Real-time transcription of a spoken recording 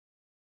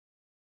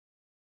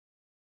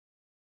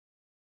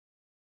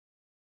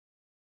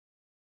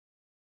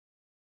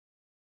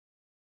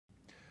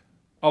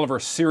Oliver,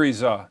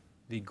 Syriza,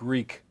 the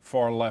Greek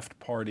far-left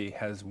party,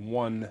 has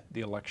won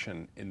the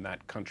election in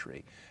that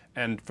country.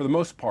 And for the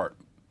most part,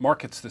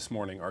 markets this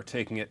morning are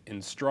taking it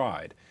in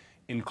stride,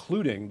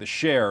 including the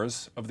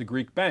shares of the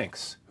Greek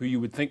banks, who you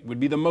would think would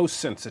be the most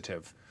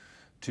sensitive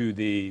to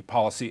the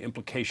policy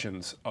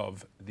implications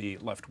of the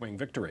left-wing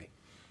victory.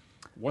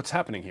 What's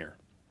happening here?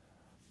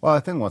 Well, I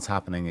think what's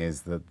happening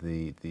is that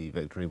the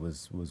victory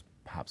was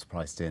perhaps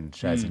priced in.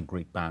 Shares in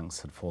Greek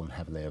banks had fallen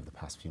heavily over the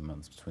past few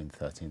months, between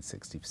 30 and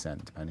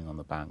 60%, depending on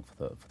the bank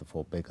for the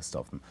four biggest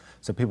of them.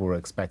 So people were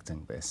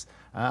expecting this.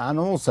 And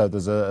also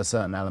there's a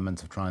certain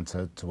element of trying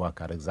to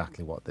work out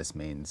exactly what this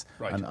means.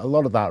 Right. And a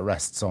lot of that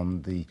rests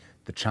on the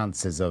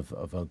chances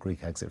of a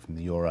Greek exit from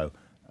the euro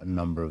a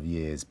number of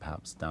years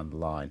perhaps down the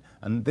line.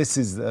 And this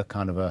is a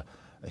kind of a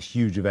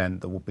huge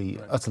event that will be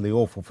utterly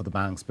awful for the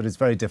banks, but it's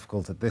very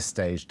difficult at this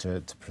stage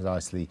to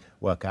precisely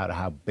work out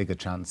how big a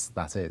chance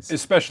that is.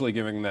 Especially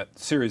given that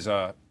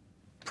Syriza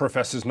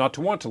professes not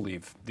to want to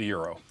leave the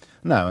euro.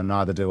 No, and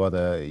neither do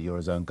other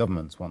Eurozone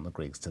governments want the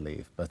Greeks to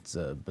leave, but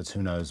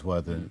who knows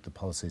where the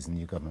policies in the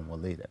new government will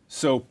lead it.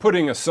 So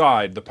putting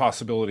aside the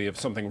possibility of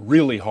something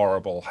really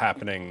horrible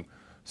happening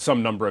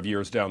some number of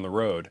years down the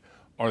road,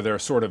 are there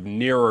sort of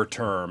nearer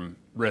term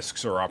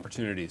risks or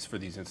opportunities for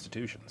these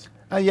institutions?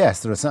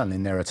 Yes, there are certainly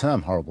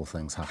nearer-term horrible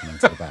things happening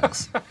to the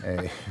banks,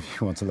 if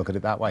you want to look at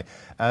it that way.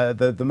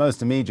 The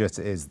most immediate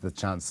is the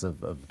chance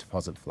of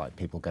deposit flight,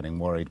 people getting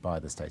worried by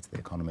the state of the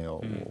economy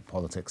or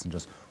politics and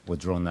just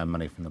withdrawing their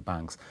money from the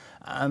banks.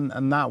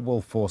 And that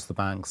will force the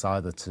banks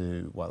either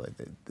to, well,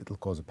 it'll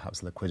cause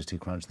perhaps a liquidity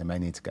crunch. They may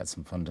need to get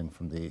some funding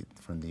from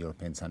the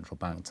European Central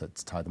Bank to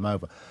tie them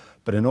over.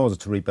 But in order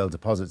to rebuild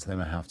deposits, they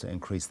may have to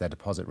increase their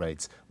deposit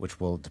rates,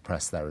 which will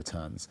depress their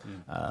returns.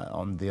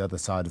 On the other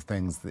side of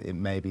things, it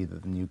may be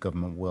that the new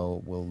government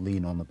will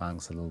lean on the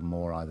banks a little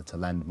more, either to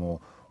lend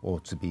more or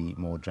to be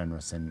more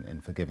generous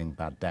in forgiving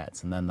bad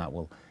debts, and then that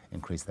will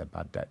increase their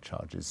bad debt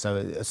charges. So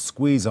a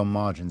squeeze on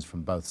margins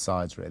from both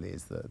sides really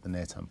is the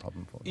near-term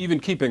problem for them. Even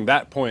keeping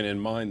that point in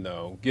mind,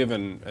 though,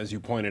 given, as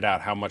you pointed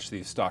out, how much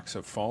these stocks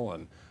have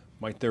fallen,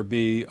 might there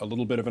be a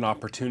little bit of an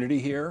opportunity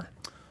here?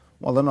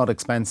 Well, they're not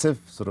expensive,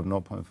 sort of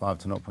 0.5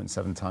 to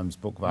 0.7 times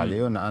book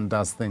value, and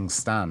as things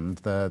stand,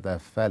 they're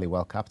fairly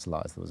well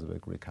capitalised. There was a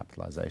big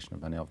recapitalisation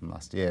of many of them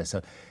last year,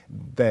 so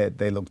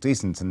they look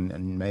decent,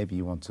 and maybe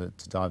you want to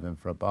dive in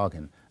for a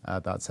bargain.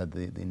 That said,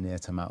 the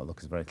near-term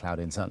outlook is very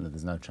cloudy, and certainly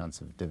there's no chance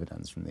of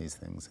dividends from these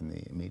things in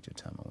the immediate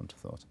term, I wouldn't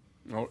have thought.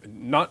 No,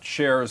 not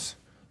shares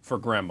for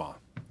grandma.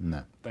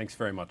 No. Thanks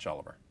very much,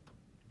 Oliver.